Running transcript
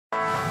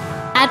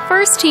At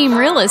First Team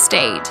Real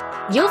Estate,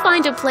 you'll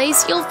find a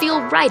place you'll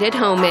feel right at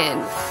home in.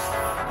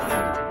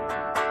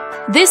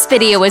 This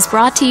video is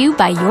brought to you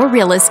by your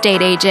real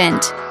estate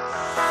agent.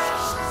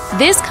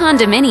 This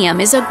condominium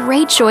is a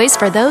great choice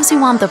for those who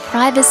want the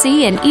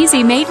privacy and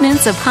easy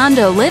maintenance of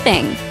condo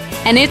living,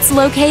 and it's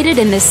located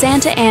in the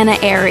Santa Ana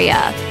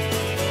area.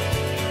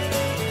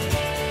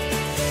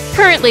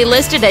 Currently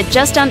listed at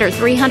just under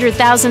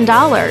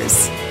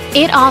 $300,000,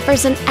 it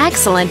offers an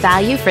excellent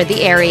value for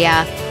the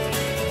area.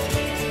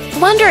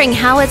 Wondering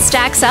how it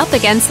stacks up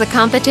against the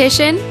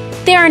competition?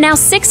 There are now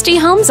 60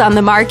 homes on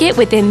the market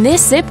within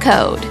this zip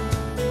code.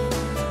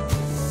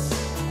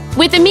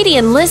 With a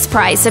median list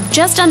price of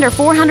just under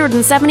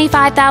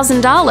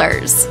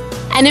 $475,000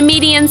 and a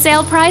median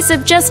sale price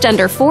of just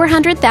under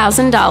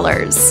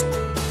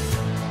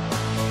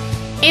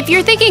 $400,000. If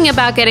you're thinking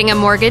about getting a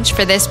mortgage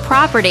for this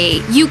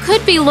property, you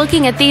could be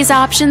looking at these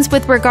options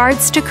with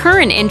regards to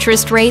current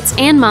interest rates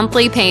and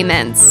monthly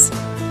payments.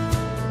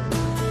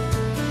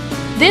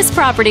 This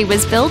property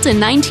was built in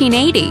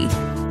 1980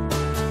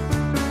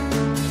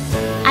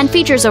 and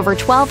features over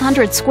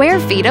 1,200 square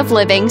feet of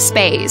living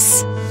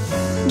space,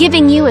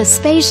 giving you a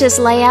spacious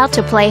layout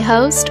to play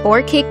host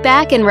or kick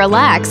back and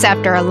relax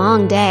after a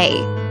long day.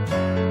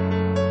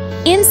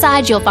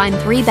 Inside, you'll find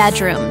 3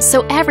 bedrooms,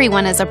 so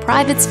everyone has a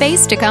private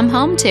space to come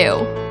home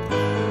to,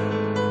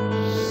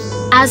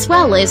 as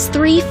well as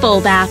 3 full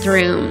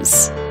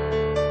bathrooms.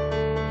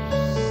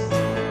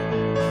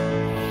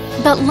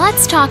 But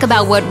let's talk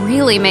about what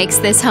really makes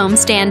this home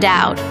stand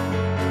out.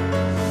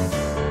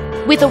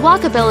 With a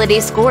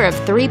walkability score of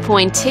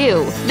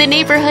 3.2, the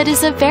neighborhood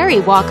is a very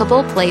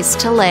walkable place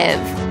to live.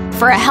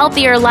 For a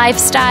healthier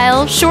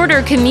lifestyle,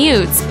 shorter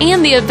commutes,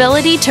 and the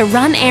ability to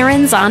run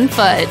errands on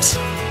foot.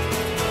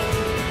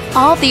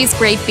 All these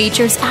great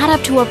features add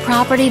up to a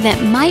property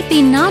that might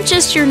be not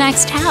just your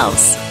next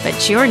house,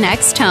 but your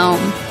next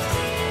home.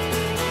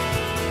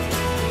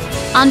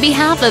 On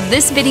behalf of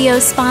this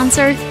video's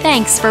sponsor,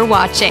 thanks for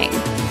watching.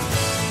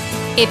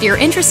 If you're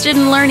interested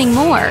in learning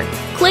more,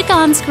 click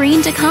on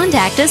screen to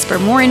contact us for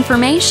more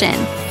information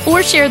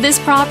or share this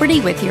property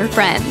with your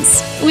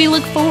friends. We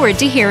look forward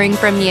to hearing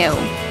from you.